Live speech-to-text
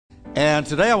And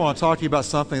today I want to talk to you about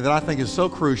something that I think is so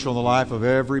crucial in the life of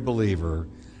every believer,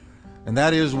 and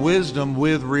that is wisdom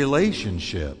with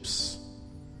relationships.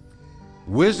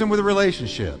 Wisdom with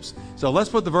relationships. So let's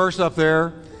put the verse up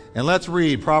there, and let's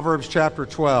read Proverbs chapter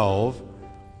 12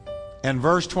 and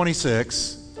verse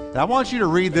 26. And I want you to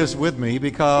read this with me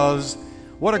because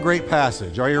what a great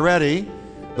passage. Are you ready?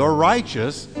 The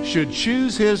righteous should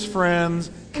choose his friends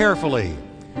carefully,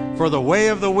 for the way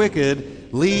of the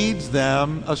wicked leads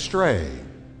them astray.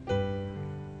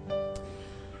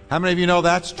 How many of you know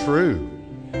that's true?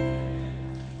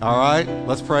 All right,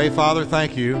 let's pray. Father,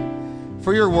 thank you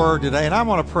for your word today. And I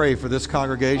want to pray for this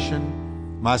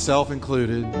congregation, myself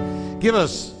included. Give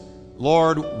us,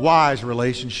 Lord, wise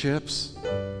relationships,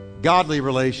 godly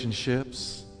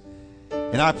relationships.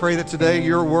 And I pray that today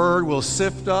your word will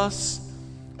sift us,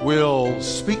 will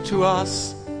speak to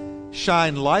us,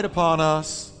 shine light upon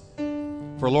us.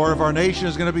 For, Lord, if our nation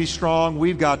is going to be strong,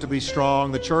 we've got to be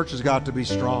strong. The church has got to be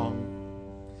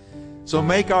strong. So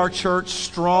make our church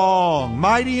strong,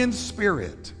 mighty in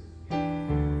spirit,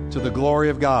 to the glory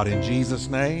of God. In Jesus'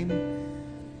 name,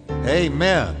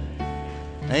 amen.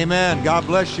 Amen. God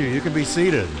bless you. You can be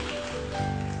seated.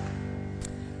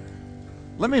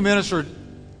 Let me minister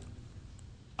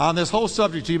on this whole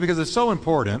subject to you because it's so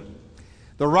important.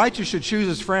 The righteous should choose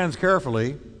his friends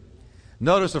carefully.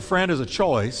 Notice a friend is a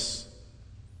choice,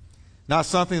 not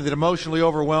something that emotionally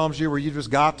overwhelms you where you just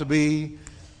got to be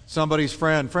somebody's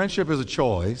friend. Friendship is a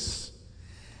choice,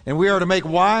 and we are to make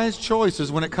wise choices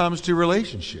when it comes to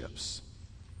relationships.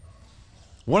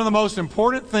 One of the most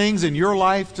important things in your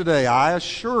life today, I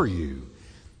assure you,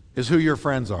 is who your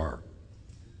friends are.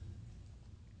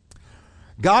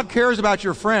 God cares about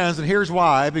your friends, and here's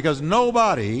why: because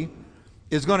nobody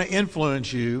is going to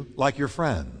influence you like your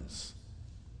friends.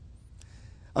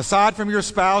 Aside from your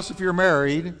spouse, if you're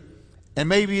married, and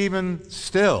maybe even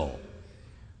still,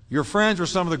 your friends are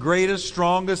some of the greatest,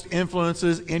 strongest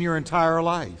influences in your entire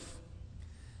life.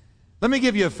 Let me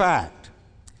give you a fact.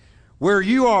 Where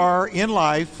you are in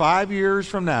life 5 years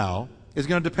from now is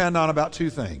going to depend on about two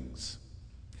things: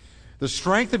 the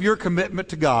strength of your commitment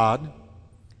to God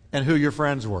and who your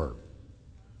friends were.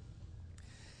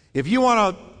 If you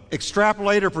want to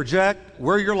extrapolate or project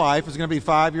where your life is going to be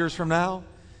 5 years from now,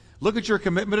 look at your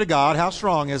commitment to God. How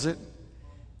strong is it?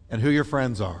 And who your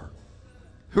friends are.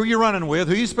 Who you're running with,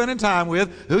 who you spending time with,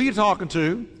 who you talking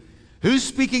to, who's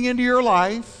speaking into your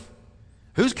life,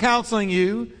 who's counseling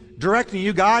you, directing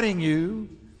you, guiding you,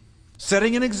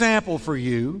 setting an example for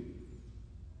you.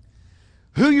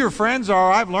 Who your friends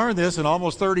are, I've learned this in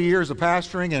almost 30 years of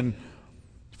pastoring and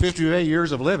 58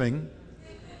 years of living.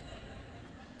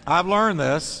 I've learned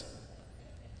this.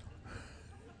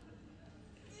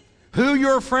 Who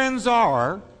your friends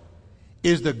are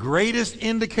is the greatest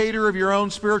indicator of your own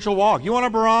spiritual walk. You want a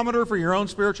barometer for your own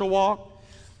spiritual walk?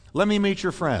 Let me meet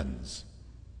your friends.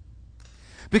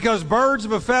 Because birds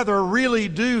of a feather really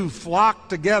do flock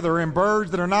together, and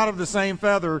birds that are not of the same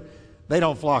feather, they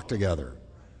don't flock together.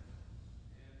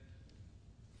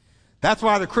 That's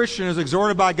why the Christian is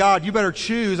exhorted by God, you better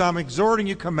choose, I'm exhorting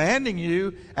you, commanding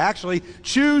you, actually,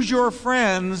 choose your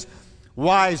friends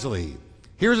wisely.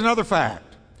 Here's another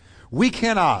fact. We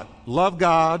cannot love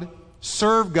God,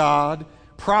 serve God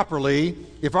properly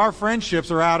if our friendships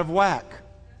are out of whack.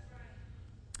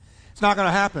 It's not going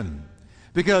to happen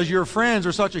because your friends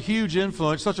are such a huge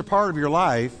influence, such a part of your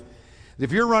life, that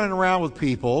if you're running around with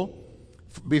people,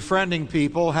 befriending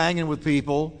people, hanging with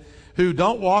people who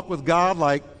don't walk with God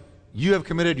like you have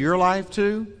committed your life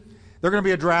to, they're going to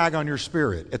be a drag on your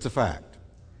spirit. It's a fact.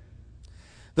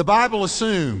 The Bible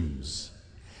assumes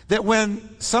that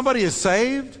when somebody is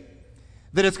saved,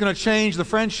 that it's going to change the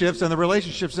friendships and the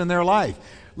relationships in their life.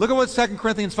 Look at what 2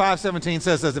 Corinthians 5:17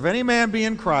 says. If any man be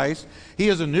in Christ, he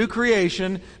is a new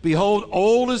creation. Behold,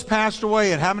 old is passed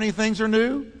away. And how many things are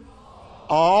new?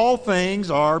 All things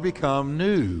are become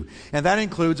new. And that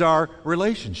includes our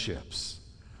relationships.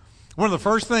 One of the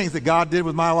first things that God did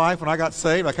with my life when I got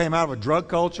saved, I came out of a drug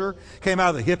culture, came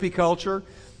out of the hippie culture,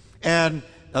 and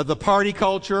the party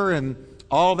culture, and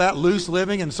all that loose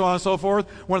living and so on and so forth.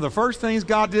 One of the first things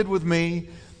God did with me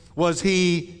was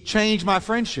he changed my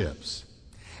friendships.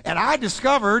 And I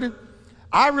discovered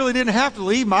I really didn't have to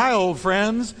leave my old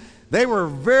friends. They were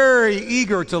very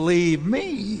eager to leave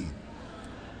me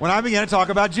when I began to talk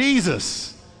about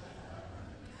Jesus.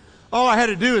 All I had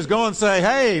to do is go and say,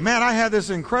 hey, man, I had this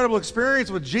incredible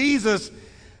experience with Jesus.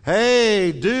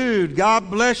 Hey, dude, God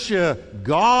bless you.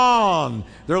 Gone.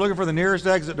 They're looking for the nearest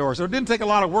exit door. So it didn't take a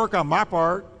lot of work on my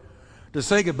part to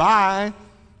say goodbye.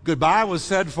 Goodbye was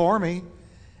said for me.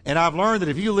 And I've learned that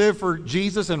if you live for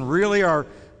Jesus and really are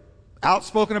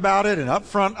outspoken about it and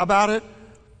upfront about it.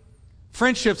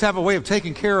 Friendships have a way of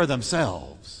taking care of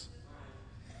themselves.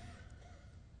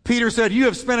 Peter said, you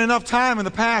have spent enough time in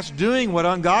the past doing what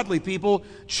ungodly people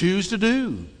choose to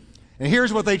do. And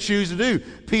here's what they choose to do.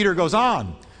 Peter goes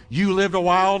on. You lived a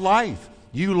wild life.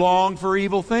 You longed for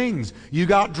evil things. You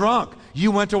got drunk.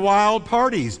 You went to wild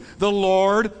parties. The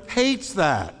Lord hates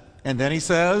that. And then he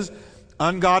says,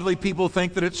 ungodly people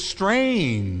think that it's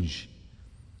strange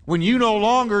when you no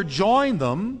longer join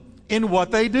them in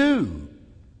what they do.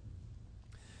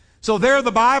 So there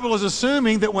the Bible is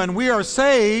assuming that when we are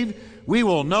saved, we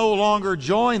will no longer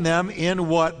join them in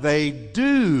what they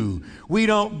do. We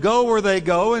don't go where they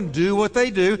go and do what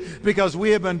they do because we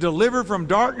have been delivered from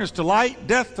darkness to light,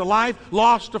 death to life,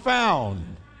 lost to found.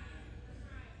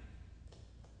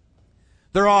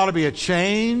 There ought to be a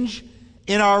change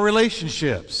in our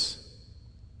relationships.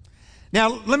 Now,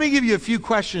 let me give you a few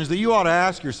questions that you ought to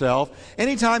ask yourself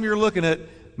anytime you're looking at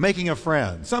making a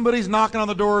friend. Somebody's knocking on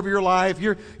the door of your life.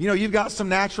 You've got some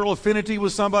natural affinity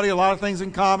with somebody, a lot of things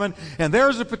in common, and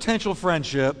there's a potential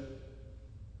friendship.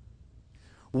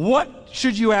 What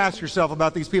should you ask yourself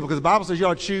about these people? Because the Bible says you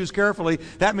ought to choose carefully.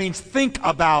 That means think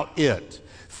about it.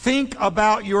 Think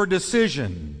about your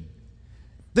decision.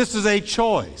 This is a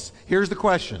choice. Here's the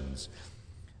questions.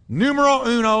 Numero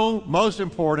uno, most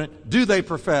important, do they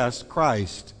profess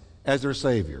Christ as their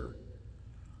Savior?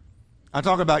 I'm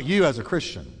talking about you as a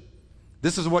Christian.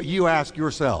 This is what you ask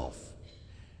yourself.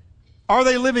 Are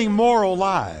they living moral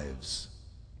lives?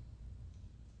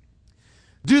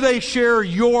 Do they share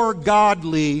your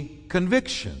godly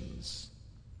convictions?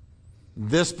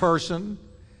 This person,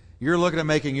 you're looking at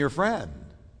making your friend.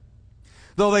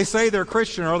 Though they say they're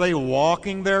Christian, are they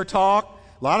walking their talk?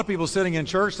 A lot of people sitting in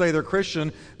church say they're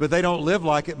Christian, but they don't live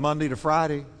like it Monday to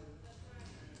Friday.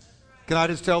 Can I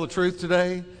just tell the truth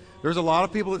today? There's a lot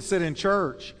of people that sit in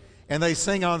church and they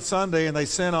sing on Sunday and they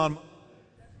sin on.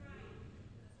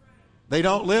 They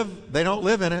don't live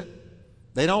in it.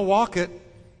 They don't walk it.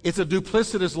 It's a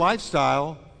duplicitous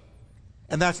lifestyle,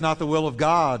 and that's not the will of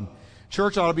God.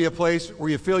 Church ought to be a place where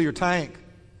you fill your tank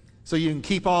so you can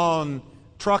keep on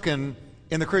trucking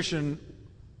in the Christian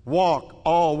walk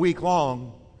all week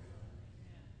long.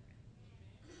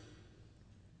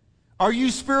 Are you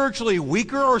spiritually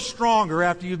weaker or stronger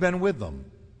after you've been with them?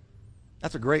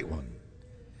 That's a great one.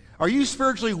 Are you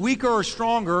spiritually weaker or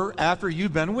stronger after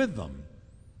you've been with them?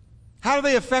 How do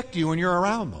they affect you when you're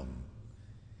around them?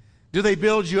 Do they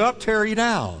build you up, tear you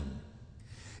down?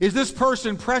 Is this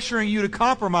person pressuring you to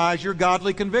compromise your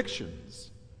godly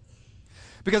convictions?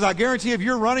 Because I guarantee if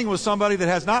you're running with somebody that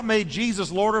has not made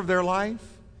Jesus Lord of their life,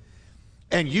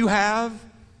 and you have,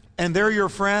 and they're your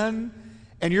friend,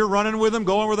 and you're running with them,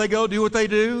 going where they go, do what they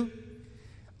do,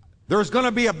 there's going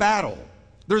to be a battle.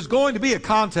 There's going to be a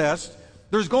contest.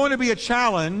 There's going to be a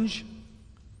challenge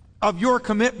of your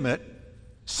commitment.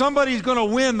 Somebody's going to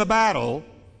win the battle,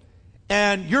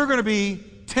 and you're going to be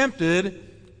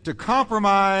tempted to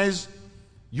compromise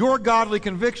your godly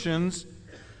convictions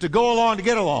to go along to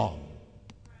get along.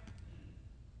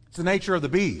 It's the nature of the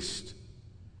beast.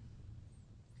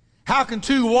 How can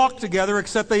two walk together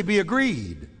except they be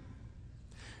agreed?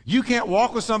 You can't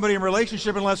walk with somebody in a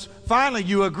relationship unless finally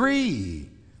you agree.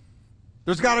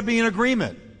 There's got to be an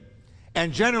agreement.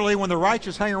 And generally, when the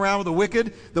righteous hang around with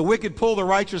the wicked pull the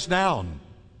righteous down.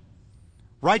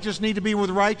 Righteous need to be with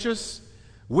righteous,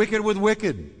 wicked with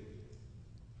wicked.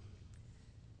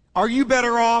 Are you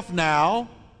better off now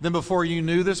than before you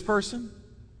knew this person?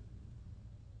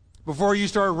 Before you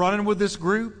started running with this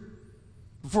group?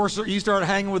 Before you started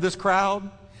hanging with this crowd?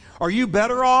 Are you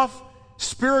better off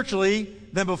spiritually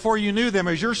than before you knew them?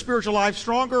 Is your spiritual life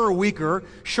stronger or weaker,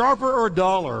 sharper or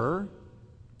duller?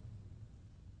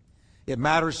 It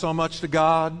matters so much to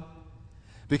God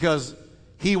because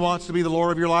He wants to be the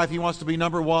Lord of your life. He wants to be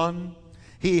number one.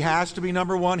 He has to be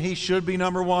number one. He should be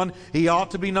number one. He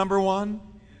ought to be number one.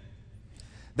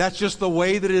 That's just the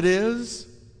way that it is.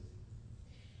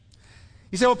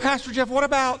 You say, well, Pastor Jeff, what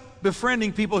about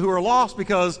befriending people who are lost?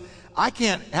 Because I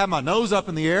can't have my nose up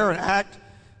in the air and act,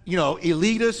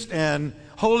 elitist and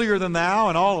holier than thou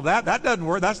and all of that. That doesn't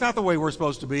work. That's not the way we're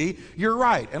supposed to be. You're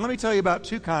right. And let me tell you about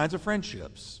two kinds of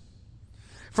friendships.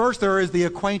 First, there is the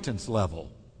acquaintance level.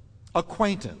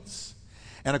 Acquaintance.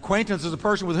 An acquaintance is a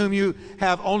person with whom you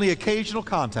have only occasional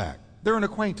contact. They're an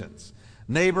acquaintance.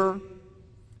 Neighbor,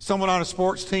 someone on a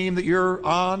sports team that you're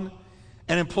on,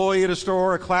 an employee at a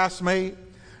store, a classmate.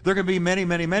 There can be many,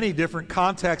 many, many different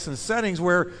contexts and settings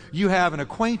where you have an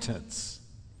acquaintance.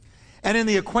 And in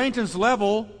the acquaintance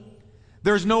level,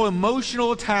 there's no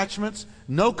emotional attachments,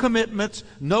 no commitments,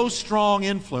 no strong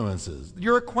influences.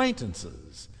 You're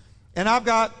acquaintances. And I've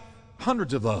got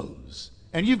hundreds of those.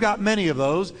 And you've got many of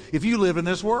those if you live in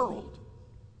this world.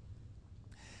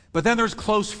 But then there's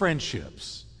close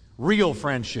friendships, real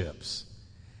friendships.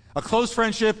 A close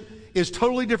friendship is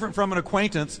totally different from an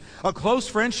acquaintance. A close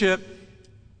friendship,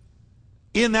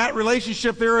 in that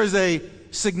relationship, there is a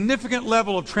significant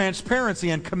level of transparency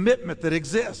and commitment that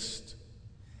exists.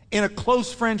 In a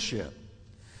close friendship,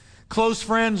 close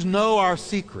friends know our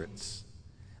secrets.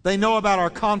 They know about our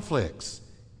conflicts,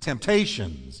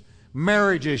 temptations,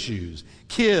 marriage issues,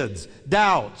 kids,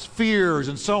 doubts, fears,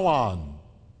 and so on.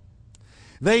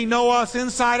 They know us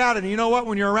inside out. And you know what?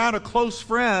 When you're around a close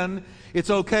friend, it's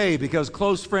okay, because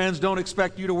close friends don't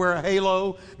expect you to wear a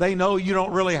halo. They know you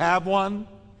don't really have one.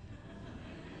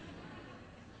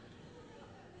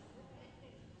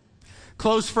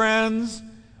 Close friends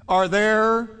are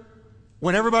there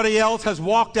when everybody else has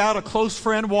walked out. A close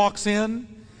friend walks in.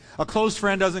 A close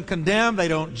friend doesn't condemn. They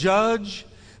don't judge.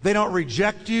 They don't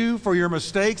reject you for your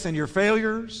mistakes and your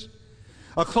failures.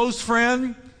 A close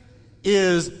friend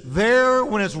is there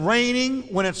when it's raining,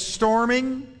 when it's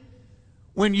storming,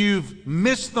 when you've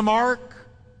missed the mark,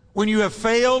 when you have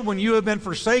failed, when you have been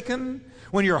forsaken,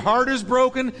 when your heart is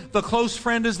broken. The close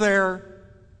friend is there.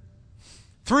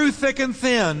 Through thick and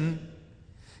thin,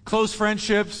 close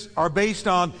friendships are based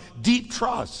on deep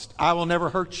trust. I will never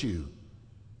hurt you.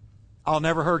 I'll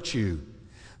never hurt you.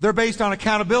 They're based on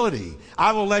accountability.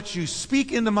 I will let you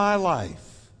speak into my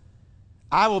life.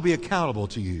 I will be accountable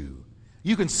to you.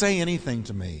 You can say anything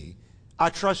to me. I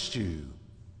trust you.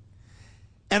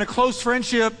 And a close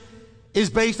friendship is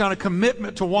based on a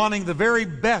commitment to wanting the very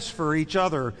best for each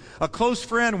other. A close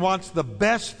friend wants the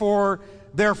best for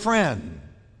their friend.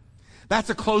 That's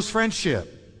a close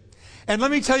friendship. And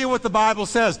let me tell you what the Bible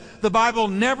says. The Bible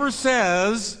never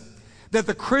says that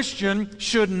the Christian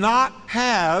should not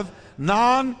have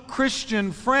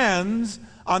non-Christian friends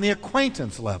on the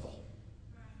acquaintance level.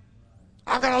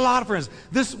 I've got a lot of friends.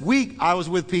 This week I was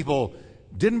with people,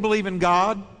 didn't believe in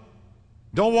God,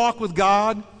 don't walk with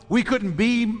God. We couldn't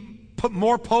be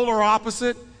more polar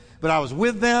opposite, but I was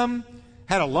with them,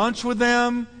 had a lunch with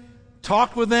them,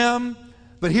 talked with them.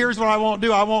 But here's what I won't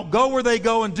do. I won't go where they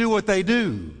go and do what they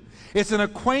do. It's an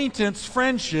acquaintance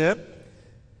friendship.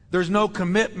 There's no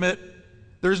commitment.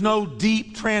 There's no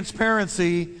deep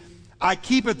transparency. I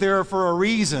keep it there for a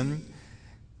reason.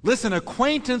 Listen,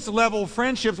 acquaintance level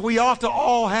friendships we ought to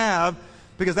all have,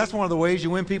 because that's one of the ways you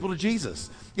win people to Jesus,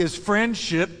 is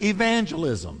friendship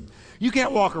evangelism. You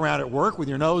can't walk around at work with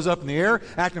your nose up in the air,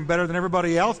 acting better than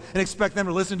everybody else, and expect them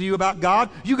to listen to you about God.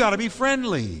 You got to be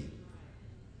friendly.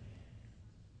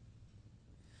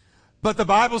 But the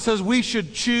Bible says we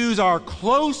should choose our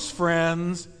close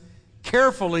friends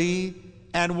carefully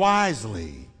and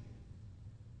wisely.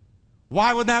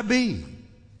 Why would that be?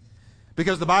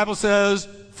 Because the Bible says,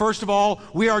 first of all,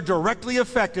 we are directly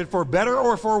affected, for better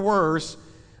or for worse,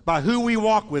 by who we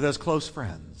walk with as close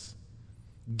friends.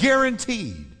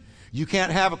 Guaranteed. You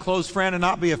can't have a close friend and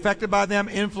not be affected by them,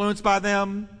 influenced by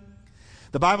them.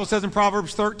 The Bible says in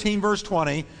Proverbs 13, verse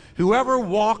 20, whoever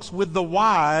walks with the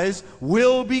wise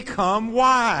will become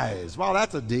wise. Wow,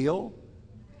 that's a deal.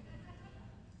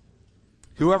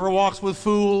 Whoever walks with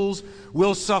fools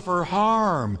will suffer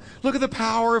harm. Look at the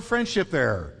power of friendship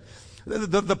there.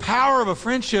 The power of a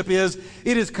friendship is,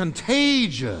 it is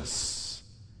contagious.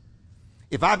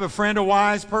 If I befriend a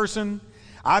wise person,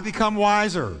 I become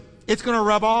wiser. It's going to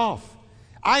rub off.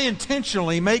 I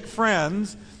intentionally make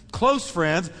friends, close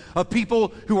friends, of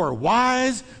people who are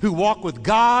wise, who walk with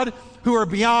God, who are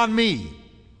beyond me.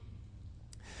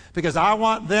 Because I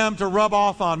want them to rub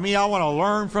off on me. I want to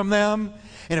learn from them.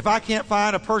 And if I can't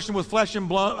find a person with flesh and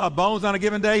bones on a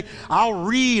given day, I'll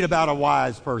read about a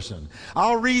wise person.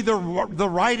 I'll read the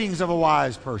writings of a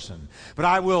wise person. But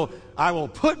I will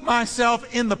put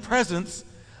myself in the presence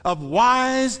of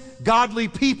wise, godly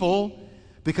people,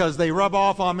 because they rub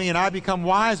off on me and I become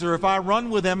wiser. If I run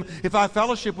with them, if I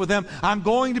fellowship with them, I'm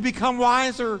going to become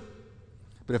wiser.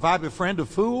 But if I befriend a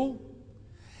fool,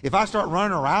 if I start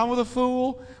running around with a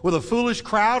fool, with a foolish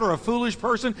crowd or a foolish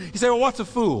person, you say, well, what's a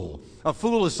fool? A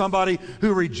fool is somebody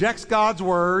who rejects God's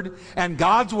word and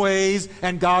God's ways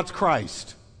and God's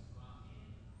Christ.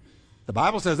 The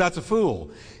Bible says that's a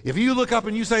fool. If you look up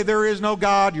and you say there is no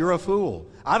God, you're a fool.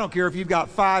 I don't care if you've got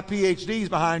 5 PhDs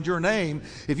behind your name.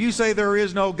 If you say there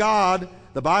is no God,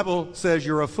 the Bible says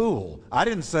you're a fool. I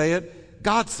didn't say it.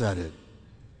 God said it.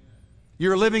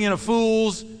 You're living in a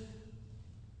fool's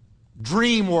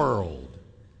dream world.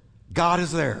 God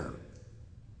is there.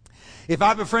 If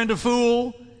I befriend a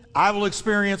fool, I will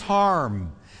experience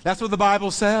harm. That's what the Bible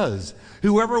says.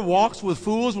 Whoever walks with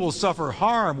fools will suffer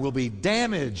harm, will be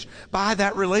damaged by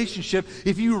that relationship.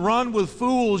 If you run with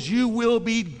fools, you will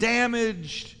be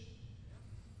damaged.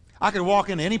 I could walk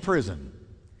into any prison.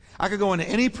 I could go into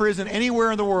any prison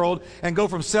anywhere in the world and go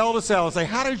from cell to cell and say,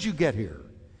 how did you get here?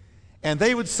 And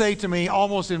they would say to me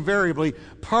almost invariably,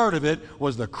 part of it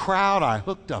was the crowd I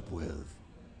hooked up with.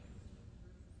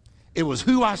 It was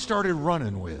who I started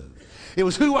running with. It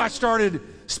was who I started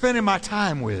spending my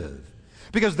time with.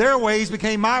 Because their ways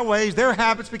became my ways, their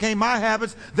habits became my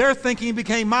habits, their thinking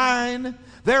became mine,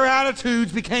 their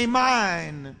attitudes became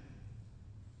mine.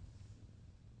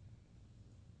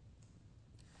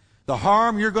 The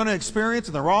harm you're going to experience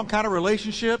in the wrong kind of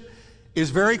relationship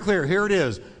is very clear. Here it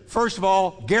is. First of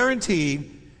all,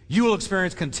 guaranteed, you will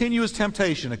experience continuous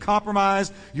temptation to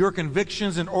compromise your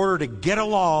convictions in order to get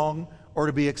along or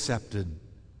to be accepted.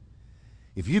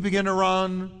 If you begin to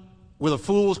run with a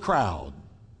fool's crowd,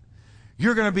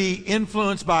 you're going to be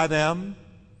influenced by them,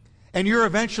 and you're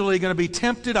eventually going to be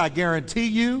tempted, I guarantee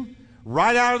you,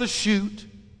 right out of the chute,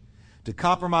 to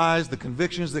compromise the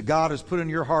convictions that God has put in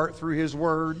your heart through His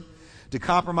Word, to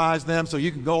compromise them so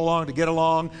you can go along to get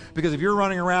along. Because if you're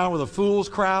running around with a fool's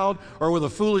crowd or with a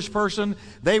foolish person,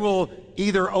 they will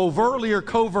either overtly or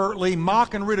covertly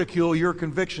mock and ridicule your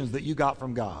convictions that you got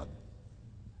from God.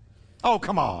 Oh,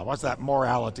 come on, what's that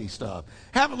morality stuff?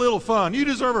 Have a little fun. You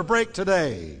deserve a break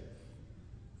today.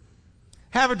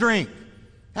 Have a drink.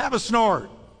 Have a snort.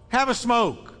 Have a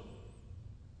smoke.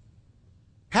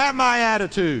 Have my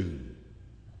attitude.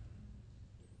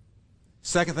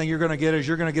 Second thing you're going to get is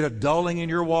you're going to get a dulling in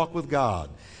your walk with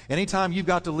God. Anytime you've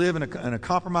got to live in a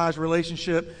compromised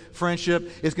relationship,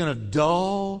 friendship, it's going to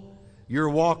dull your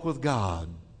walk with God.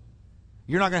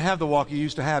 You're not going to have the walk you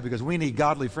used to have because we need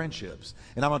godly friendships.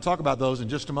 And I'm going to talk about those in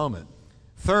just a moment.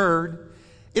 Third,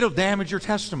 it'll damage your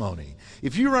testimony.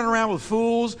 If you run around with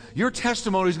fools, your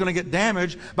testimony is going to get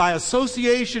damaged by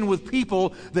association with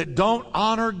people that don't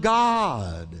honor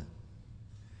God.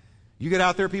 You get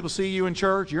out there, people see you in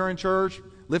church, you're in church,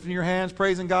 lifting your hands,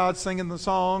 praising God, singing the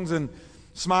songs, and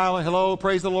smiling, hello,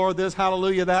 praise the Lord, this,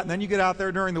 hallelujah, that. And then you get out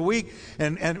there during the week,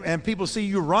 and people see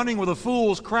you running with a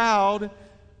fool's crowd,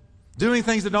 doing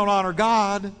things that don't honor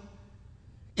God.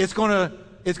 It's going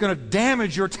to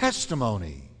damage your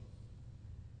testimony.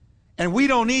 And we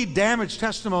don't need damaged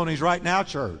testimonies right now,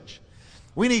 church.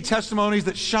 We need testimonies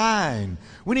that shine.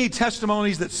 We need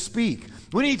testimonies that speak.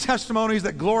 We need testimonies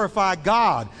that glorify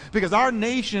God, because our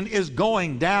nation is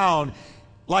going down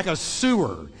like a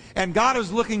sewer. And God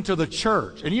is looking to the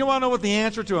church. And you want to know what the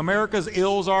answer to America's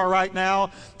ills are right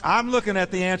now? I'm looking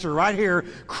at the answer right here.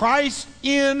 Christ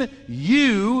in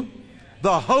you,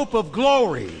 the hope of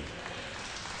glory.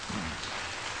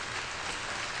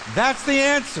 That's the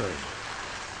answer.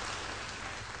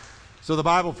 So the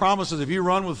Bible promises if you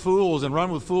run with fools and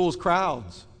run with fools'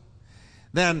 crowds,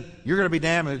 then you're going to be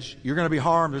damaged. You're going to be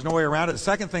harmed. There's no way around it. The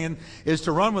second thing is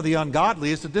to run with the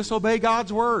ungodly is to disobey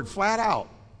God's word, flat out.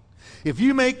 If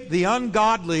you make the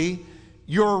ungodly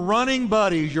your running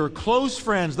buddies, your close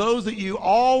friends, those that you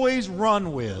always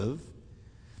run with,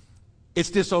 it's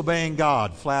disobeying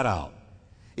God, flat out.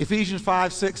 Ephesians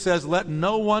 5:6 says, let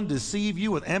no one deceive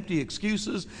you with empty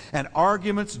excuses and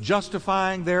arguments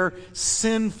justifying their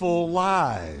sinful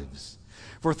lives.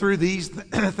 For through these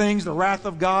things the wrath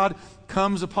of God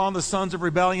comes upon the sons of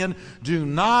rebellion. Do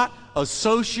not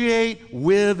associate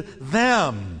with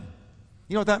them.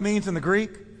 You know what that means in the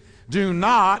Greek? Do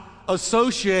not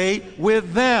associate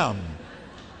with them.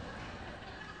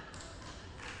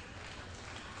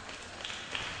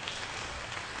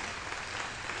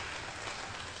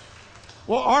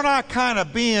 Well, aren't I kind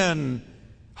of being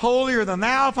holier than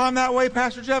thou if I'm that way,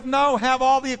 Pastor Jeff? No, have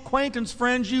all the acquaintance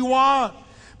friends you want.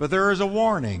 But there is a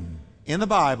warning in the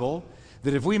Bible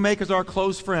that if we make as our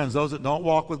close friends those that don't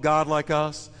walk with God like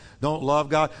us, don't love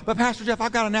God. But Pastor Jeff,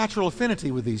 I've got a natural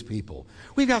affinity with these people.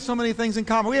 We've got so many things in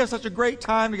common. We have such a great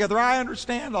time together. I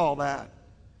understand all that.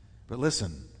 But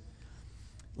listen,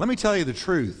 let me tell you the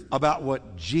truth about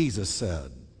what Jesus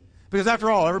said. Because after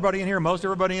all, everybody in here, most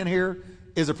everybody in here,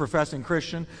 is a professing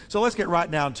Christian. So let's get right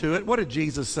down to it. What did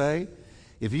Jesus say?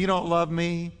 If you don't love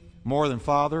me more than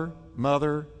father,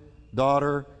 mother,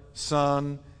 daughter,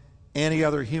 son, any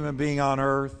other human being on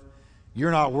earth,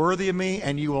 you're not worthy of me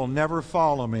and you will never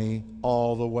follow me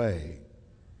all the way.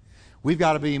 We've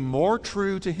got to be more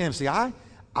true to Him. See,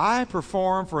 I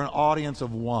perform for an audience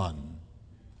of one.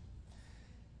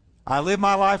 I live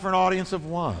my life for an audience of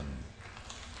one.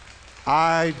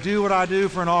 I do what I do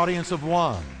for an audience of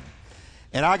one.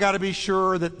 And I got to be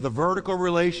sure that the vertical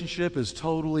relationship is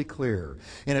totally clear.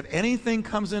 And if anything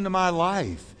comes into my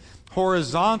life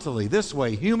horizontally, this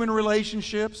way, human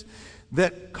relationships,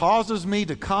 that causes me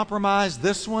to compromise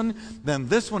this one, then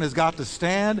this one has got to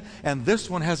stand and this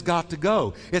one has got to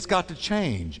go. It's got to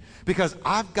change because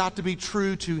I've got to be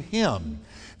true to Him.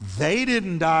 They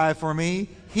didn't die for me,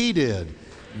 He did.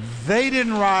 They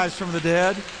didn't rise from the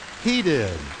dead, He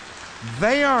did.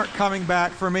 They aren't coming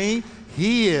back for me,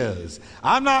 He is.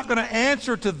 I'm not going to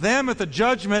answer to them at the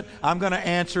judgment, I'm going to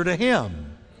answer to Him.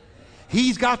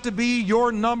 He's got to be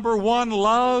your number one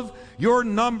love, your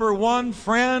number one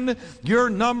friend, your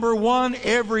number one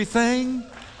everything.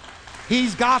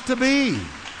 He's got to be.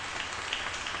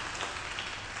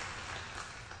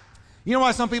 You know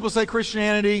why some people say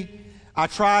Christianity, I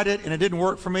tried it and it didn't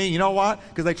work for me? You know what?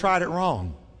 Because they tried it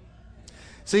wrong.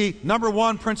 See, number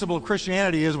one principle of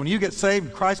Christianity is when you get saved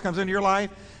and Christ comes into your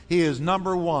life, He is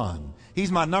number one.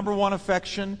 He's my number one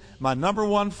affection, my number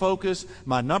one focus,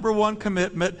 my number one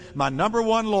commitment, my number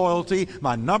one loyalty,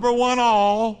 my number one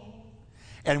all.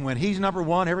 And when He's number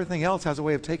one, everything else has a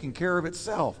way of taking care of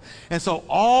itself. And so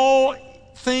all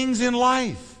things in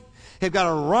life have got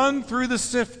to run through the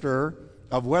sifter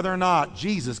of whether or not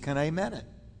Jesus can amen it.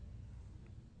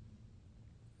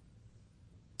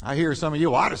 I hear some of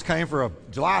you, well, I just came for a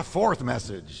July 4th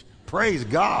message. Praise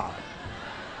God.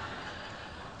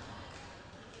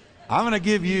 I'm going to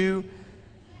give you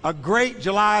a great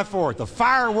July 4th. The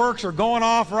fireworks are going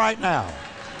off right now.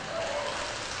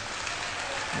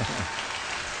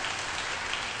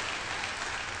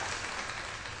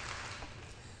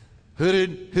 Who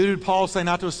did Paul say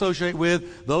not to associate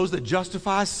with? Those that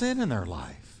justify sin in their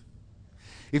life.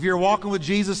 If you're walking with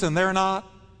Jesus and they're not,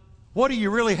 what do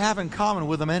you really have in common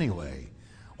with them anyway?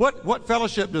 What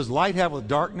fellowship does light have with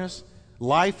darkness?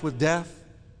 Life with death?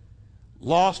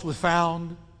 Lost with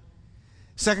found?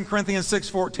 2 Corinthians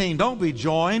 6:14, don't be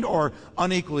joined or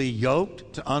unequally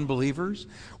yoked to unbelievers.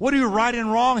 What do right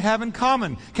and wrong have in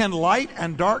common? Can light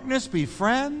and darkness be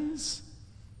friends?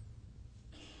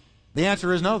 The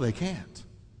answer is no, they can't.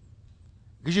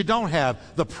 Because you don't have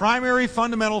the primary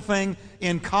fundamental thing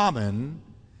in common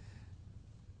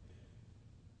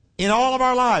in all of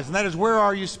our lives, and that is, where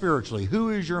are you spiritually? Who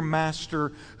is your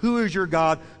master? Who is your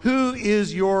God? Who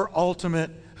is your ultimate?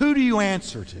 Who do you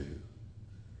answer to?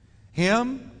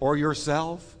 Him or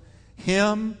yourself?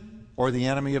 Him or the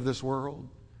enemy of this world?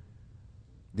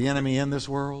 The enemy in this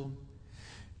world?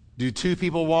 Do two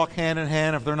people walk hand in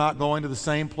hand if they're not going to the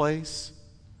same place?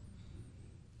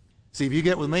 See, if you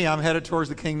get with me, I'm headed towards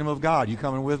the kingdom of God. You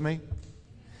coming with me?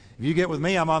 If you get with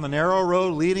me, I'm on the narrow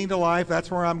road leading to life. That's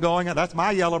where I'm going. That's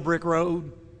my yellow brick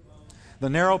road. The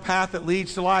narrow path that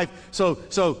leads to life.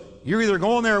 So you're either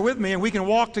going there with me and we can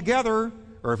walk together,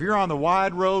 or if you're on the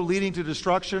wide road leading to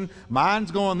destruction,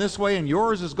 mine's going this way and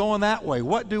yours is going that way.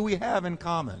 What do we have in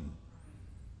common?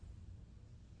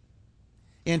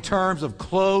 In terms of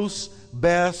close,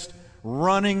 best,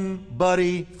 running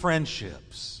buddy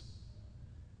friendships.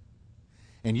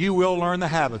 And you will learn the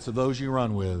habits of those you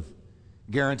run with.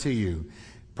 Guarantee you.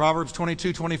 Proverbs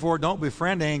 22:24, don't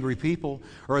befriend angry people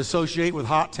or associate with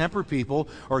hot-tempered people,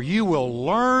 or you will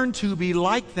learn to be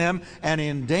like them and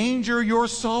endanger your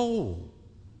soul.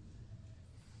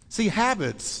 See,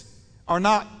 habits are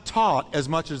not taught as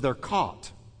much as they're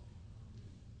caught.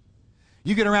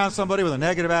 You get around somebody with a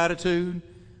negative attitude,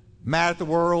 mad at the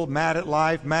world, mad at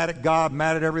life, mad at God,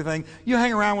 mad at everything. You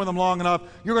hang around with them long enough,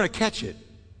 you're going to catch it.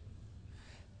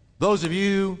 Those of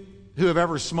you who have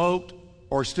ever smoked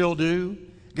or still do,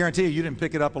 guarantee you didn't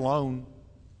pick it up alone.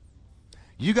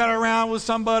 You got around with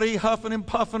somebody huffing and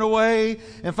puffing away,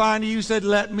 and finally you said,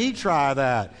 let me try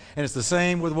that. And it's the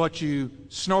same with what you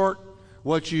snort,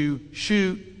 what you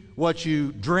shoot, what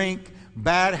you drink.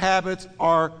 Bad habits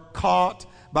are caught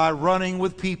by running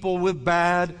with people with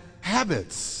bad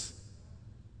habits.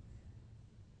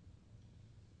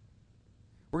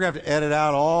 We're going to have to edit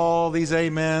out all these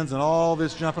amens and all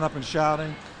this jumping up and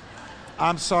shouting.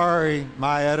 I'm sorry,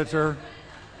 my editor.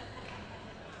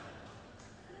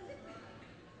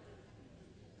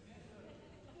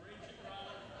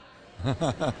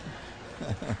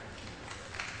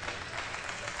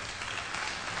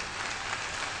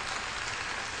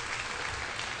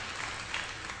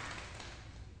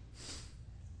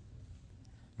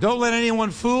 Don't let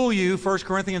anyone fool you, 1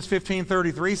 Corinthians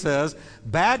 15:33 says,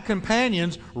 bad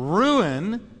companions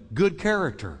ruin good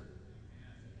character.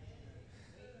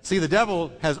 See, the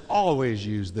devil has always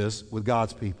used this with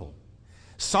God's people.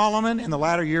 Solomon, in the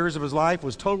latter years of his life,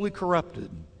 was totally corrupted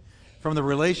from the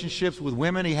relationships with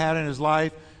women he had in his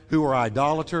life who were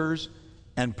idolaters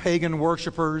and pagan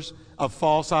worshipers of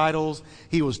false idols.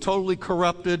 He was totally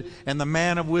corrupted, and the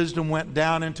man of wisdom went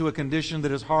down into a condition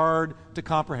that is hard to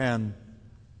comprehend.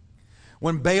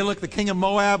 When Balak, the king of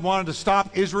Moab, wanted to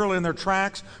stop Israel in their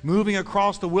tracks, moving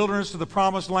across the wilderness to the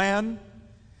promised land,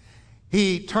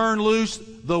 he turned loose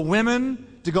the women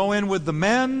to go in with the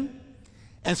men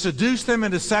and seduce them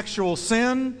into sexual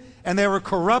sin, and they were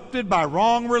corrupted by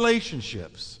wrong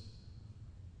relationships.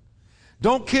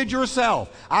 Don't kid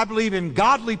yourself. I believe in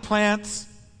godly plants,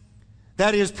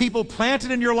 that is, people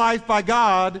planted in your life by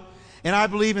God, and I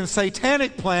believe in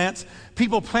satanic plants,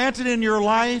 people planted in your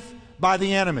life by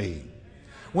the enemy.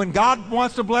 When God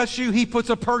wants to bless you, He puts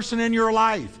a person in your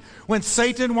life. When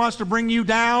Satan wants to bring you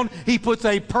down, he puts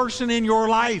a person in your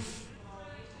life.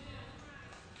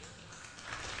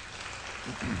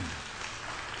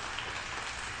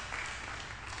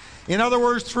 In other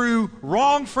words, through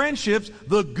wrong friendships,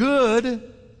 the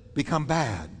good become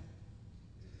bad.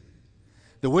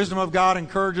 The wisdom of God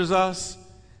encourages us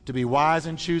to be wise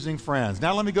in choosing friends.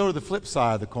 Now let me go to the flip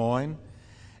side of the coin,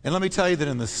 and let me tell you that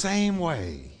in the same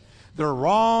way, the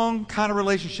wrong kind of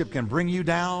relationship can bring you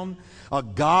down. A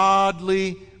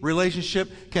godly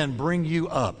relationship can bring you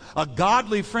up. A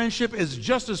godly friendship is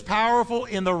just as powerful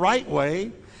in the right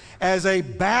way as a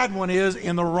bad one is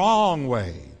in the wrong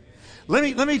way.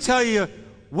 Let me tell you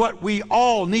what we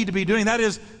all need to be doing. That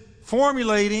is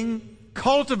formulating,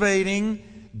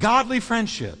 cultivating godly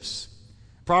friendships.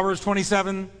 Proverbs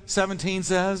 27:17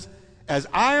 says, "As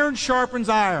iron sharpens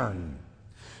iron,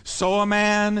 so a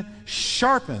man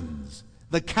sharpens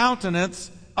the countenance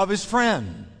of his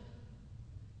friend."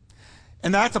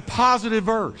 And that's a positive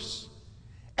verse.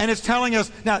 And it's telling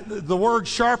us, now the word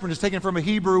sharpen is taken from a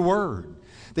Hebrew word.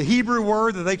 The Hebrew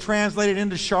word that they translated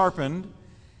into sharpened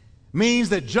means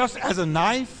that just as a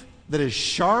knife that is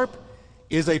sharp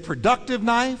is a productive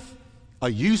knife, a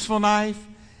useful knife,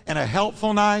 and a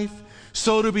helpful knife,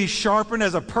 so to be sharpened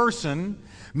as a person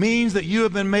means that you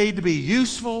have been made to be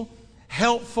useful,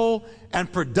 helpful,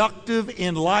 and productive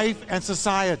in life and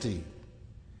society.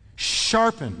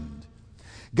 Sharpened.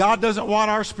 God doesn't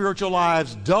want our spiritual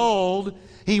lives dulled.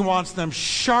 He wants them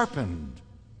sharpened.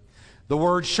 The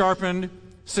word sharpened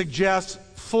suggests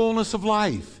fullness of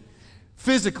life.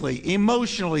 Physically,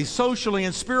 emotionally, socially,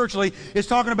 and spiritually, it's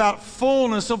talking about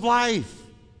fullness of life.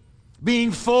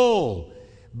 Being full,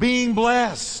 being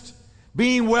blessed,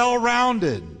 being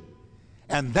well-rounded.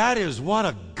 And that is what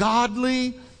a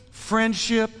godly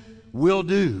friendship will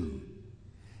do.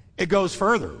 It goes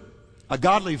further. A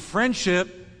godly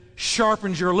friendship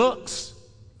sharpens your looks.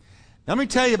 Now, let me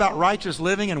tell you about righteous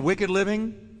living and wicked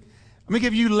living. Let me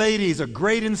give you ladies a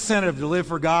great incentive to live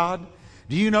for God.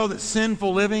 Do you know that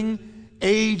sinful living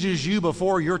ages you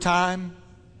before your time?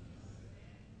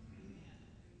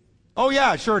 Oh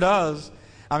yeah, it sure does.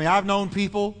 I mean, I've known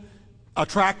people,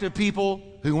 attractive people,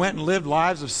 who went and lived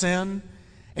lives of sin,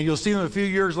 and you'll see them a few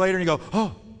years later and you go,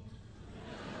 oh.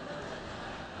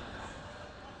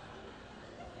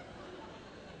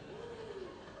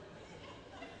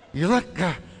 You look...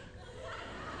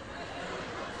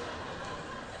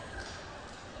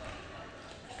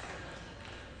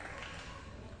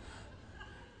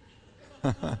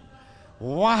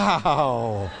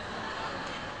 Wow.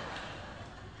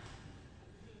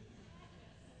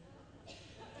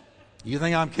 You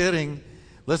think I'm kidding?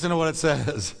 Listen to what it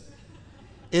says.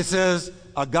 It says,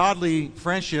 a godly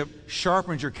friendship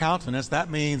sharpens your countenance. That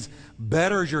means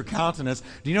betters your countenance.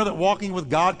 Do you know that walking with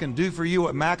God can do for you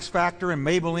what Max Factor and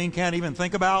Maybelline can't even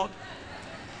think about?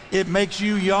 It makes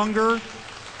you younger.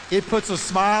 It puts a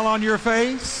smile on your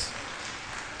face.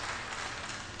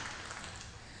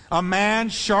 A man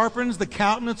sharpens the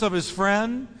countenance of his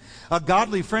friend. A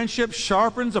godly friendship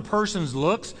sharpens a person's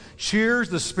looks, cheers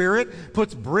the spirit,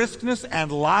 puts briskness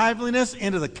and liveliness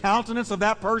into the countenance of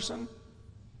that person.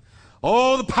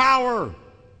 Oh, the power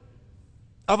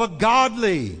of a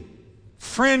godly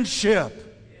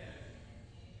friendship.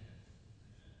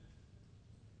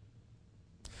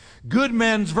 Good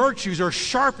men's virtues are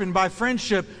sharpened by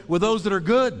friendship with those that are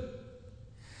good.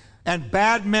 And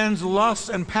bad men's lusts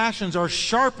and passions are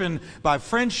sharpened by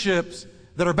friendships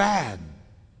that are bad.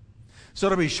 So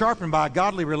to be sharpened by a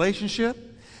godly relationship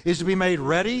is to be made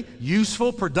ready,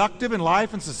 useful, productive in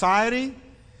life and society.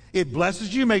 It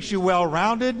blesses you, makes you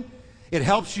well-rounded. It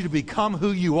helps you to become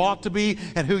who you ought to be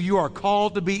and who you are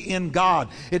called to be in God.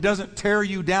 It doesn't tear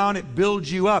you down, it builds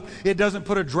you up. It doesn't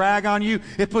put a drag on you,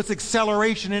 it puts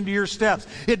acceleration into your steps.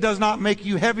 It does not make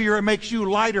you heavier, it makes you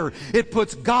lighter. It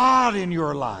puts God in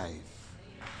your life.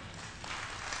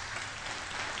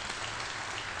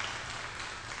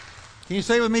 Can you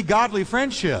say with me, godly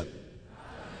friendship?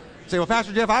 You say, well,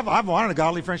 Pastor Jeff, I've wanted a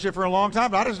godly friendship for a long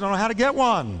time, but I just don't know how to get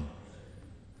one.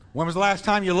 When was the last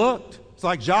time you looked? It's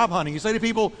like job hunting. You say to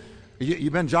people,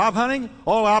 you've been job hunting?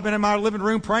 Oh, I've been in my living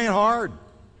room praying hard.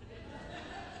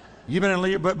 You've been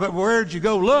in, but where'd you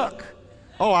go look?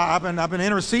 Oh, I've been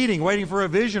interceding, waiting for a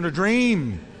vision, a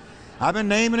dream. I've been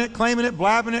naming it, claiming it,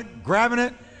 blabbing it, grabbing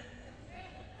it.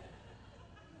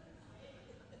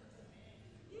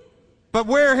 But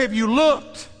where have you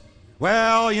looked?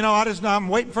 Well, I'm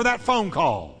waiting for that phone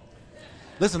call.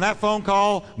 Listen, that phone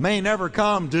call may never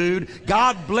come, dude.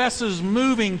 God blesses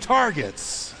moving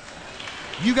targets.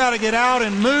 You got to get out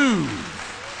and move.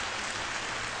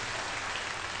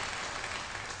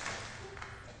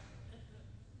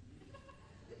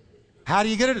 How do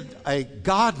you get a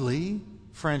godly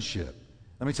friendship?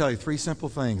 Let me tell you 3 simple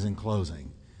things in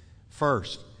closing.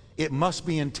 First, it must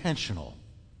be intentional.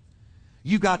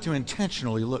 You've got to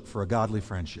intentionally look for a godly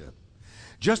friendship.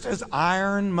 Just as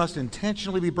iron must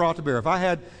intentionally be brought to bear. If I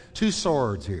had 2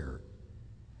 swords here,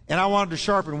 and I wanted to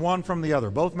sharpen one from the other,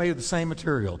 both made of the same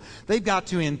material, they've got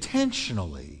to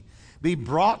intentionally be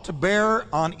brought to bear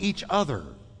on each other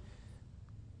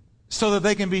so that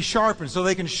they can be sharpened, so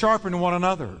they can sharpen one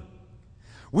another.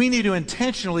 We need to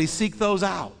intentionally seek those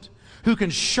out who can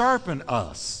sharpen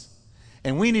us.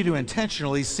 And we need to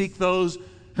intentionally seek those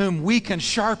whom we can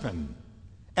sharpen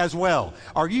as well.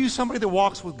 Are you somebody that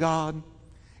walks with God?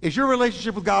 Is your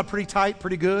relationship with God pretty tight,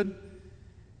 pretty good?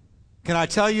 Can I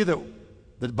tell you that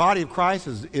the body of Christ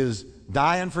is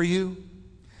dying for you?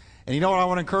 And you know what I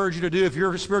want to encourage you to do? If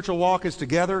your spiritual walk is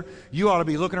together, you ought to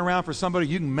be looking around for somebody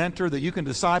you can mentor, that you can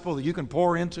disciple, that you can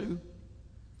pour into.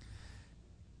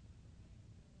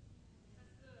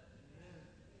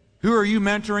 Who are you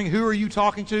mentoring? Who are you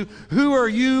talking to? Who are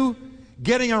you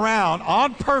getting around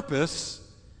on purpose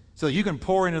so you can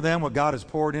pour into them what God has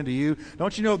poured into you?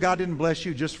 Don't you know God didn't bless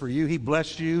you just for you? He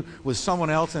blessed you with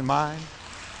someone else in mind.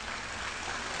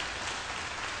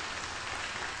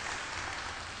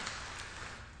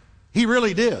 He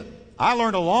really did. I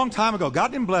learned a long time ago,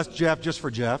 God didn't bless Jeff just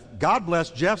for Jeff. God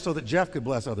blessed Jeff so that Jeff could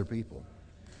bless other people.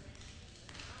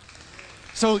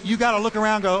 So you got to look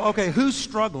around and go, okay, who's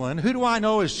struggling? Who do I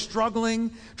know is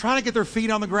struggling, trying to get their feet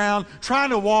on the ground,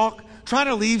 trying to walk, trying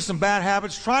to leave some bad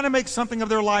habits, trying to make something of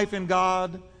their life in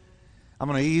God? I'm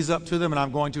going to ease up to them, and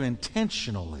I'm going to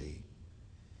intentionally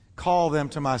call them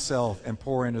to myself and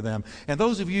pour into them. And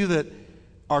those of you that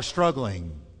are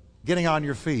struggling, getting on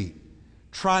your feet,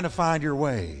 trying to find your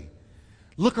way,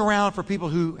 look around for people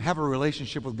who have a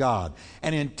relationship with God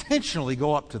and intentionally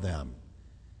go up to them.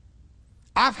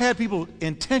 I've had people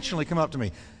intentionally come up to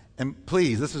me, and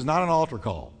please, this is not an altar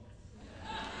call.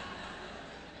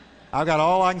 I've got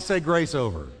all I can say grace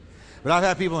over. But I've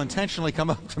had people intentionally come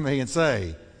up to me and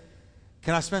say,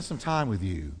 can I spend some time with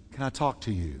you? Can I talk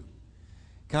to you?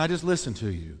 Can I just listen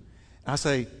to you? And I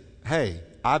say, hey,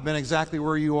 I've been exactly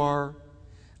where you are.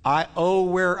 I owe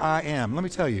where I am. Let me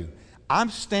tell you, I'm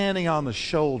standing on the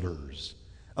shoulders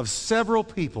of several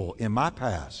people in my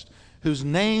past whose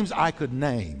names I could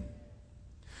name,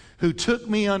 who took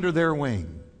me under their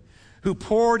wing, who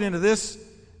poured into this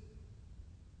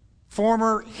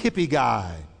former hippie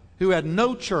guy who had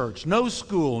no church, no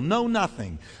school, no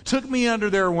nothing, took me under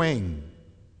their wing,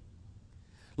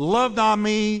 loved on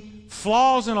me,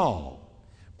 flaws and all,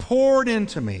 poured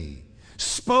into me,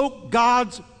 spoke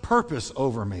God's purpose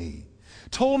over me,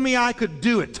 told me I could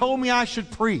do it, told me I should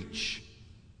preach.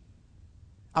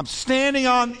 I'm standing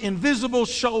on invisible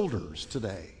shoulders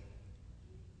today.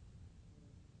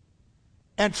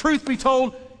 And truth be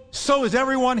told, so is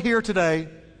everyone here today.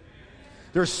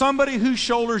 There's somebody whose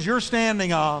shoulders you're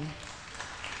standing on,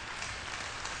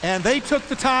 and they took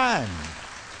the time.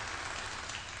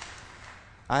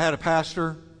 I had a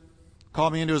pastor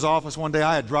call me into his office one day.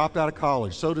 I had dropped out of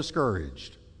college, so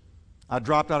discouraged. I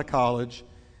dropped out of college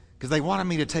because they wanted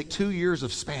me to take 2 years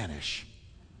of Spanish.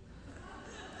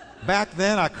 Back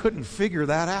then, I couldn't figure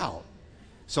that out.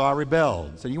 So I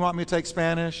rebelled. Said, you want me to take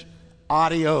Spanish?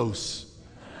 Adios.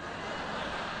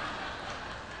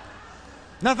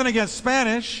 Nothing against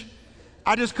Spanish.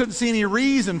 I just couldn't see any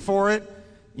reason for it,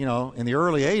 in the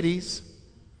early 80s.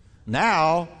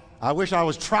 Now, I wish I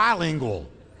was trilingual.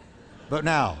 But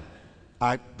now,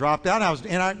 I dropped out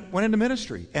and I went into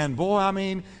ministry. And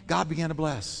boy, God began to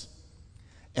bless.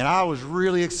 And I was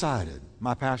really excited.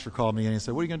 My pastor called me in and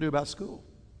said, what are you going to do about school?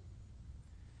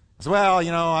 I said, well,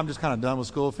 I'm just kind of done with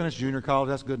school. Finished junior college.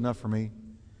 That's good enough for me.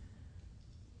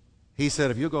 He said,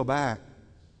 if you'll go back,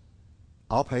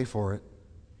 I'll pay for it.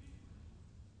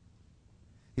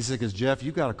 He said, because Jeff,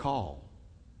 you've got a call,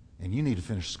 and you need to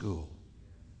finish school.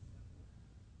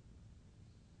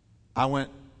 I went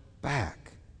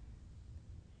back.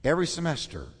 Every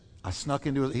semester, I snuck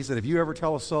into it. He said, if you ever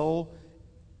tell a soul,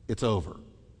 it's over.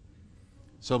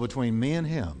 So between me and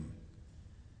him,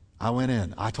 I went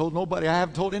in. I told nobody. I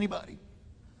haven't told anybody.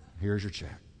 Here's your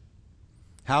check.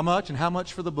 How much? And how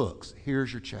much for the books?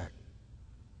 Here's your check.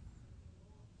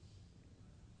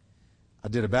 I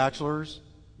did a bachelor's,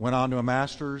 went on to a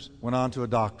master's, went on to a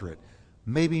doctorate.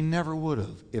 Maybe never would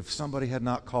have if somebody had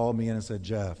not called me in and said,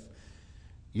 Jeff,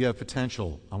 you have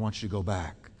potential. I want you to go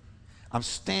back. I'm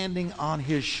standing on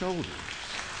his shoulders.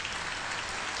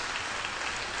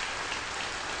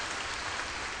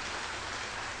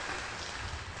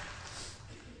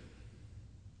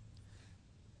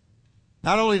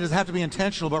 Not only does it have to be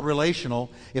intentional, but relational.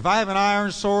 If I have an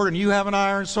iron sword and you have an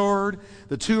iron sword,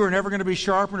 the two are never going to be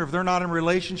sharpened if they're not in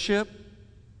relationship.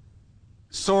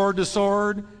 Sword to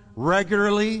sword,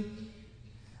 regularly.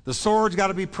 The sword's got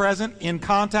to be present in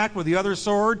contact with the other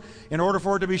sword in order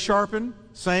for it to be sharpened.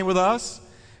 Same with us.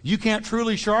 You can't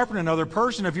truly sharpen another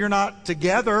person if you're not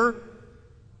together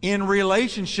in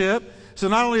relationship. So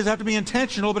not only does it have to be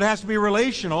intentional, but it has to be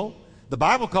relational. The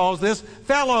Bible calls this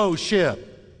fellowship.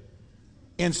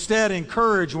 Instead,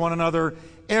 encourage one another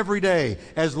every day,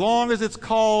 as long as it's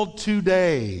called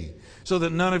today, so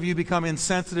that none of you become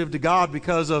insensitive to God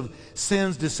because of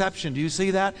sin's deception. Do you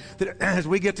see that? That as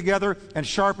we get together and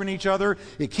sharpen each other,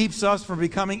 it keeps us from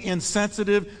becoming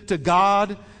insensitive to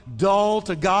God, dull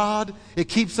to God. It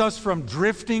keeps us from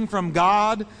drifting from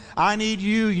God. I need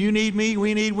you, you need me,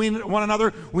 we need one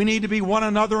another. We need to be one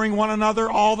anothering one another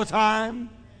all the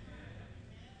time.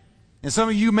 And some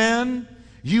of you men,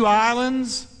 you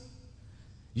islands,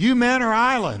 you men are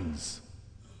islands.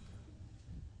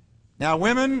 Now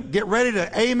women, get ready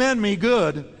to amen me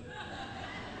good.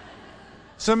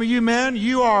 Some of you men,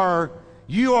 you are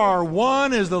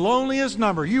one is the loneliest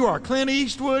number. You are Clint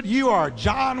Eastwood, you are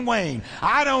John Wayne.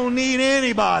 I don't need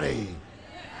anybody.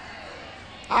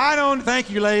 Thank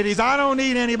you ladies, I don't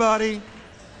need anybody.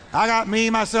 I got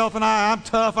me, myself, and I. I'm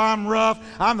tough, I'm rough,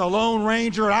 I'm the Lone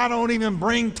Ranger, I don't even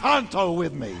bring Tonto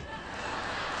with me.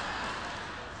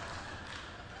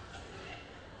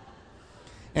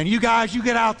 And you guys, you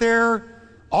get out there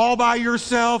all by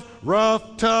yourself,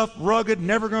 rough, tough, rugged,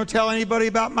 never going to tell anybody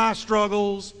about my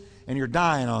struggles, and you're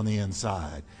dying on the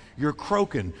inside. You're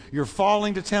croaking. You're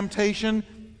falling to temptation.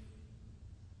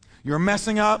 You're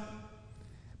messing up.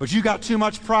 But you got too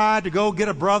much pride to go get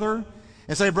a brother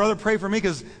and say, brother, pray for me,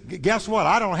 because guess what?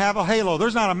 I don't have a halo.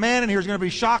 There's not a man in here who's going to be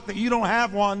shocked that you don't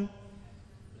have one.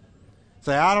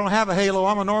 Say, I don't have a halo.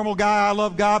 I'm a normal guy. I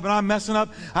love God, but I'm messing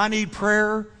up. I need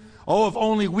prayer. Oh, if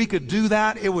only we could do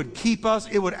that, it would keep us,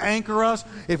 it would anchor us.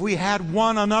 If we had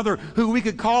one another who we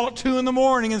could call at 2 a.m.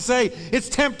 and say, it's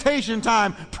temptation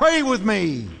time, pray with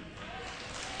me.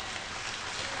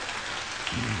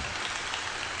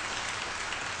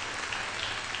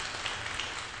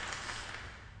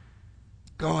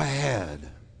 Go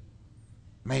ahead,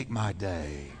 make my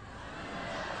day.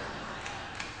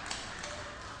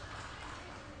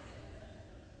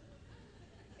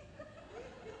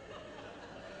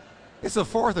 It's the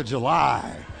 4th of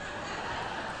July.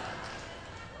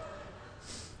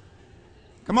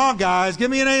 Come on, guys.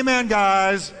 Give me an amen,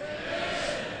 guys.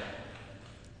 Amen.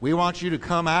 We want you to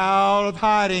come out of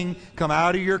hiding, come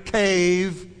out of your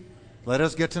cave. Let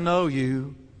us get to know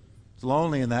you. It's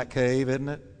lonely in that cave, isn't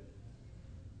it?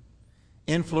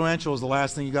 Influential is the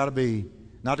last thing you got to be.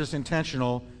 Not just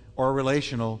intentional or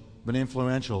relational, but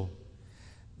influential.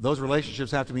 Those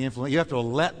relationships have to be influential. You have to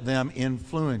let them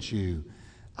influence you.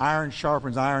 Iron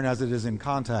sharpens iron as it is in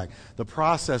contact. The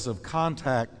process of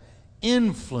contact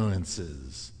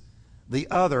influences the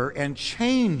other and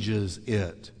changes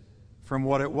it from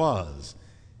what it was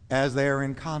as they are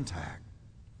in contact.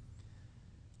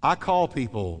 I call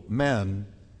people men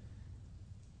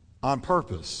on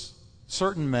purpose.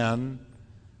 Certain men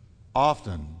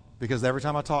often, because every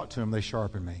time I talk to them, they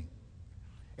sharpen me.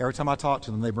 Every time I talk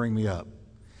to them, they bring me up.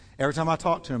 Every time I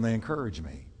talk to them, they encourage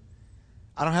me.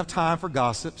 I don't have time for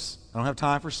gossips. I don't have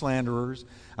time for slanderers.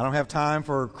 I don't have time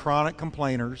for chronic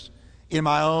complainers in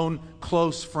my own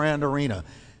close friend arena.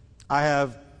 I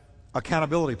have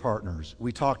accountability partners.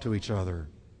 We talk to each other.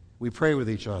 We pray with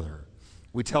each other.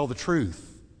 We tell the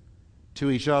truth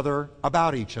to each other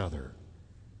about each other.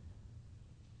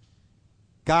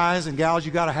 Guys and gals,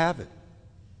 you got to have it.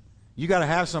 You got to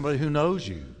have somebody who knows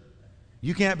you.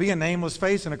 You can't be a nameless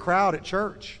face in a crowd at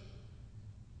church.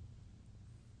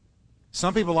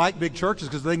 Some people like big churches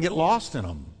because they can get lost in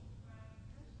them.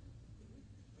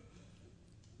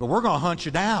 But we're going to hunt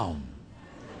you down.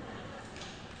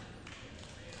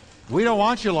 We don't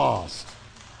want you lost.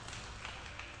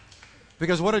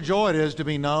 Because what a joy it is to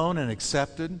be known and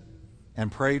accepted and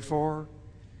prayed for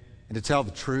and to tell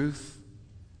the truth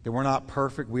that we're not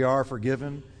perfect, we are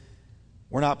forgiven.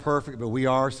 We're not perfect, but we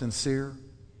are sincere.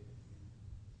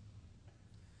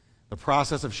 The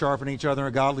process of sharpening each other in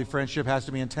a godly friendship has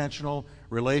to be intentional,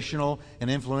 relational,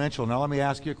 and influential. Now let me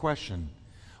ask you a question.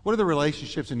 What do the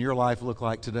relationships in your life look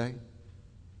like today?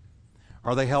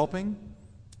 Are they helping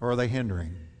or are they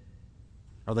hindering?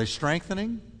 Are they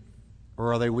strengthening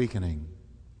or are they weakening?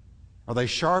 Are they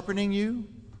sharpening you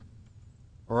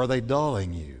or are they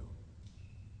dulling you?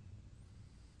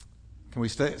 Can we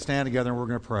stand together and we're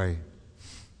going to pray?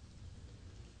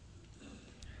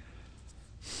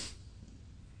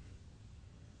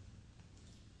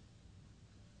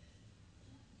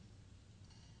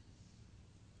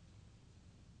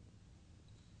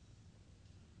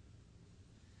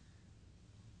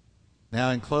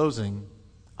 Now, in closing,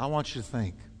 I want you to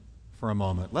think for a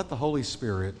moment. Let the Holy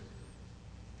Spirit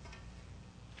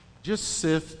just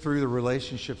sift through the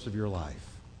relationships of your life.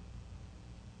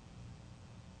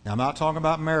 Now, I'm not talking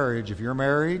about marriage. If you're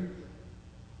married,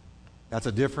 that's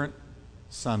a different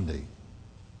Sunday.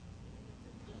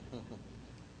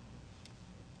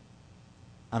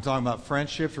 I'm talking about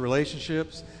friendships,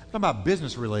 relationships. I'm talking about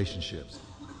business relationships.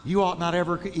 You ought not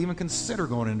ever even consider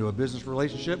going into a business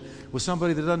relationship with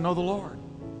somebody that doesn't know the Lord.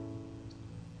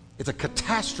 It's a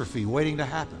catastrophe waiting to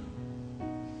happen.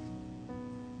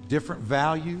 Different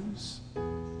values,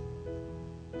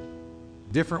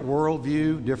 different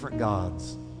worldview, different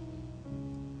gods.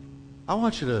 I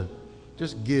want you to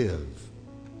just give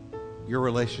your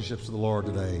relationships to the Lord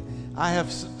today. I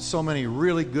have so many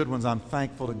really good ones I'm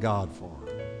thankful to God for.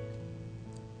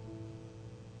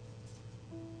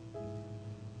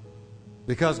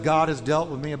 Because God has dealt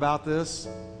with me about this,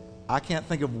 I can't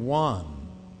think of one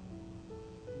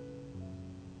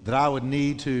that I would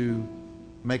need to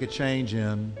make a change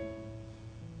in.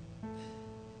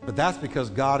 But that's because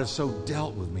God has so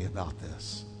dealt with me about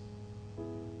this.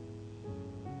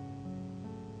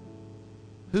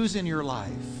 Who's in your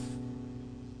life?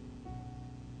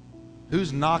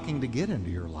 Who's knocking to get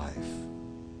into your life?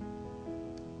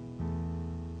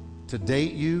 To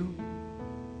date you?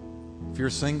 If you're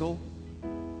single?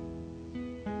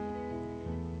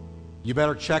 You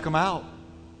better check them out.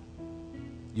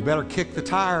 You better kick the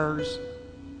tires.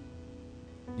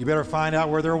 You better find out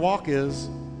where their walk is.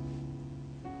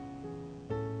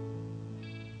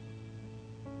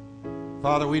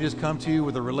 Father, we just come to you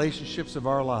with the relationships of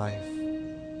our life,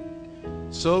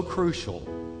 so crucial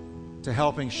to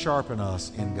helping sharpen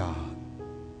us in God.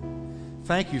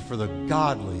 Thank you for the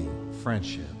godly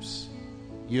friendships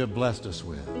you have blessed us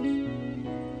with.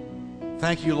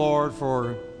 Thank you, Lord,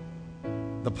 for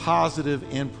the positive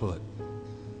input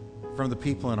from the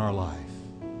people in our life.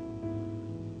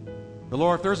 But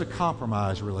Lord, if there's a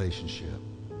compromised relationship,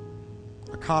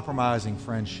 a compromising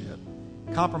friendship,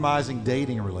 compromising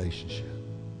dating relationship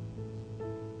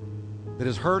that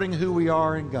is hurting who we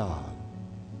are in God,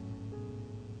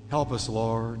 help us,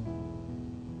 Lord,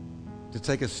 to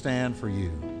take a stand for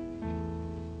you.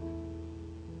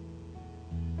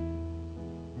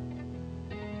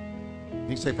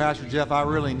 You say, Pastor Jeff, I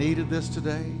really needed this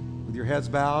today, with your heads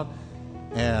bowed,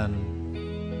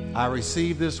 and I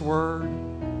received this word,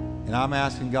 and I'm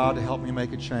asking God to help me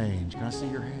make a change. Can I see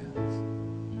your hands?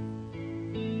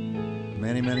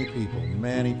 Many, many people,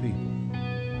 many people.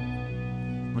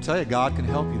 I'm going to tell you, God can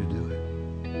help you to do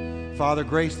it. Father,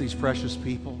 grace these precious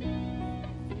people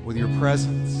with your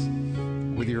presence,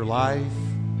 with your life,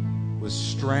 with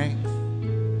strength,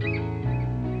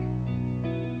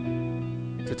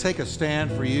 to take a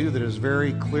stand for you that is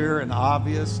very clear and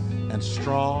obvious and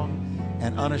strong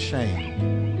and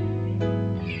unashamed.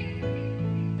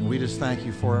 And we just thank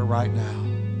you for it right now.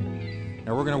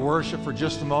 Now we're going to worship for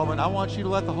just a moment. I want you to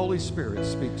let the Holy Spirit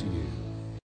speak to you.